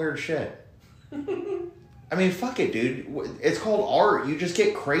same weird shit. I mean, fuck it, dude. It's called art. You just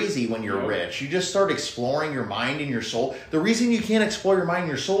get crazy when you're rich. You just start exploring your mind and your soul. The reason you can't explore your mind and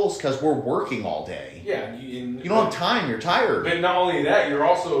your soul is because we're working all day. Yeah. You don't have time. You're tired. But not only that, you're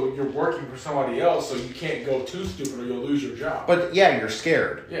working for somebody else, so you can't go too stupid or you'll lose your job. But, you're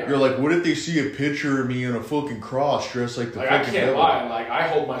scared. Yeah. You're like, what if they see a picture of me on a fucking cross dressed like the fucking I can't devil? lie. Like, I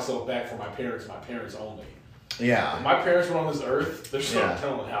hold myself back for my parents only. Yeah. If my parents were on this earth, there's no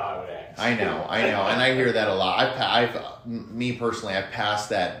telling how I would act. I know, and I hear that a lot. Me personally, I passed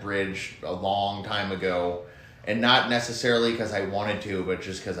that bridge a long time ago, and not necessarily because I wanted to, but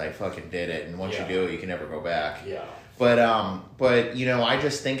just because I fucking did it. And once you do it, you can never go back. Yeah. But I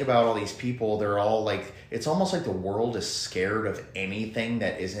just think about all these people. They're all like, it's almost like the world is scared of anything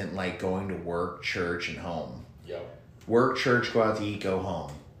that isn't like going to work, church, and home. Yep. Work, church, go out to eat, go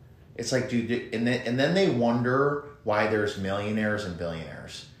home. It's like, dude, and then they wonder why there's millionaires and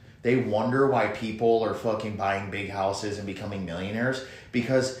billionaires. They wonder why people are fucking buying big houses and becoming millionaires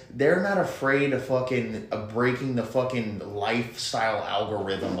because they're not afraid of breaking the fucking lifestyle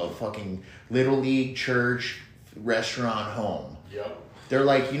algorithm of fucking Little League, church, restaurant, home. Yep. They're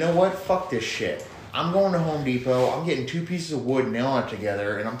like, you know what? Fuck this shit. I'm going to Home Depot. I'm getting 2 pieces of wood, nailing it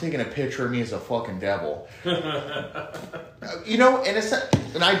together, and I'm taking a picture of me as a fucking devil. And it's not,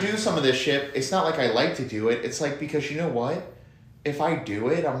 and I do some of this shit. It's not like I like to do it. It's like, because you know what? If I do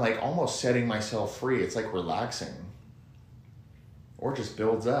it, I'm like almost setting myself free. It's like relaxing. Or just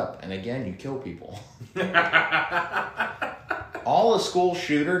builds up. And again, you kill people. All a school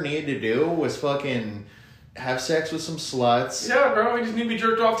shooter needed to do was fucking have sex with some sluts. Yeah, bro. We just need to be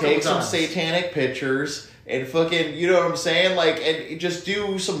jerked off. Take some satanic pictures and fucking, you know what I'm saying? Like, and just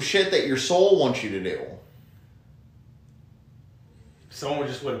do some shit that your soul wants you to do. Someone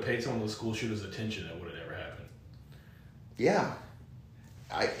just would have paid some of those school shooters attention, that would have never happened. Yeah.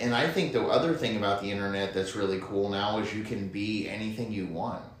 I think the other thing about the internet that's really cool now is you can be anything you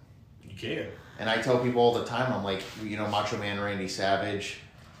want. You can. And I tell people all the time, I'm like, you know, Macho Man Randy Savage,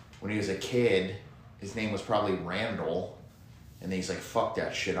 when he was a kid, his name was probably Randall. And then he's like, fuck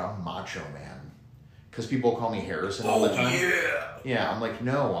that shit, I'm Macho Man. Because people call me Harrison all the time. Yeah. Yeah, I'm like,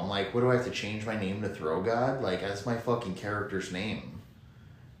 no. I'm like, what do I have to change my name to Throw God? Like, that's my fucking character's name.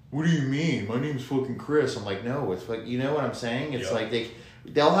 What do you mean? My name's fucking Chris. I'm like, no, it's like, you know what I'm saying? It's like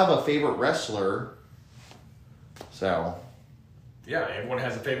they'll have a favorite wrestler. So. Yeah, everyone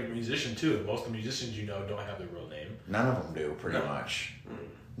has a favorite musician too. Most of the musicians you know don't have their real name. None of them do, pretty much.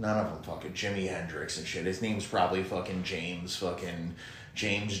 None of them fucking Jimi Hendrix and shit. His name's probably fucking James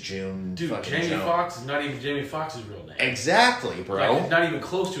June. Dude, fucking Jamie Jones. Foxx is not even Jamie Foxx's real name. Exactly, bro. Like, it's not even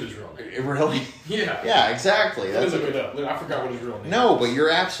close to his real name. Really? Yeah. Yeah, exactly. Look it up. I forgot what his real name is. No, but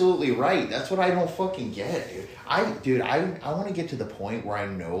you're absolutely right. That's what I don't fucking get, dude. I want to get to the point where I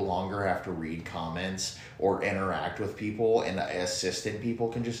no longer have to read comments or interact with people, and assistant people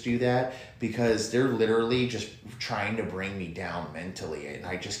can just do that, because they're literally just trying to bring me down mentally, and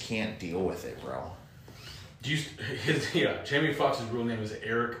I just can't deal with it, bro. Jamie Foxx's real name is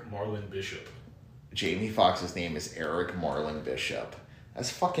Eric Marlin Bishop. Jamie Foxx's name is Eric Marlin Bishop. That's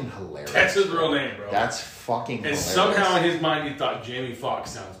fucking hilarious. That's his real name, bro. That's fucking hilarious. And somehow in his mind he thought Jamie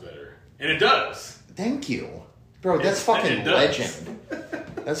Foxx sounds better. And it does. Thank you. Bro, that's fucking legend.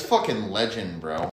 That's fucking legend, bro.